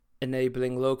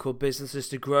Enabling local businesses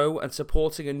to grow and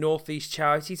supporting a Northeast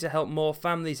charity to help more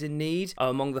families in need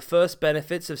are among the first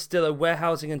benefits of Stiller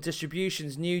Warehousing and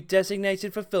Distribution's new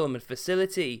designated fulfillment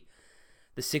facility.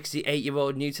 The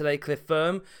 68-year-old Newton Aycliffe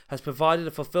firm has provided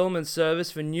a fulfillment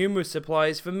service for numerous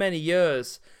suppliers for many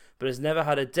years, but has never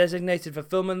had a designated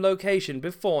fulfillment location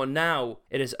before now.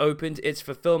 It has opened its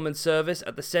fulfillment service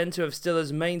at the centre of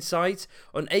Stiller's main site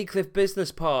on Aycliffe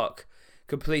Business Park,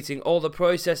 completing all the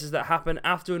processes that happen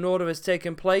after an order has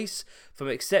taken place, from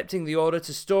accepting the order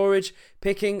to storage,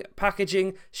 picking,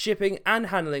 packaging, shipping and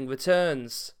handling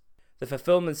returns. The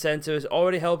fulfillment centre is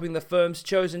already helping the firm's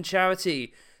chosen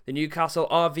charity, the Newcastle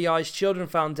RVI's Children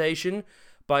Foundation,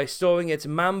 by storing its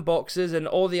MAM boxes and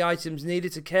all the items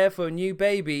needed to care for a new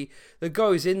baby that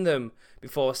goes in them,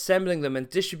 before assembling them and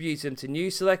distributing them to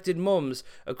new selected mums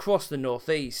across the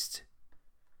Northeast.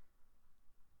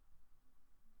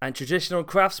 And traditional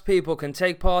craftspeople can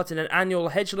take part in an annual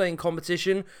hedge laying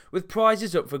competition with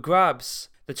prizes up for grabs.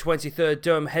 The 23rd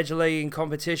Durham Hedge Laying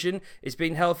Competition is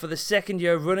being held for the second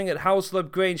year running at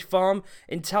Houselub Grange Farm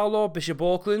in Towlaw, Bishop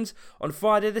Auckland on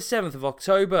Friday the 7th of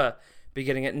October,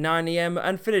 beginning at 9 am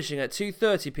and finishing at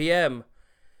 2:30 pm.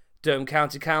 Durham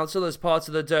County Council, as part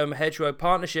of the Durham Hedgerow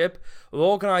Partnership, are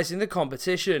organising the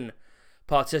competition.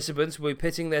 Participants will be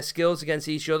pitting their skills against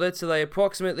each other to lay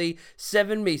approximately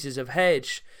 7 metres of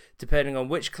hedge, depending on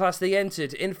which class they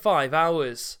entered, in 5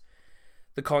 hours.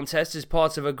 The contest is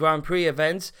part of a Grand Prix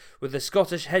event, with the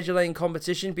Scottish Hedge Laying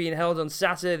Competition being held on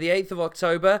Saturday the 8th of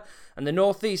October and the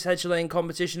North East Hedge Laying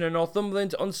Competition in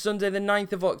Northumberland on Sunday the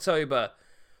 9th of October.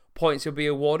 Points will be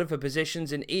awarded for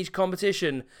positions in each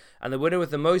competition, and the winner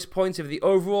with the most points of the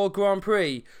overall Grand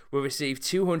Prix will receive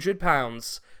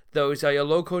 £200. Those are your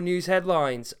local news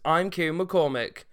headlines. I'm Kieran McCormick.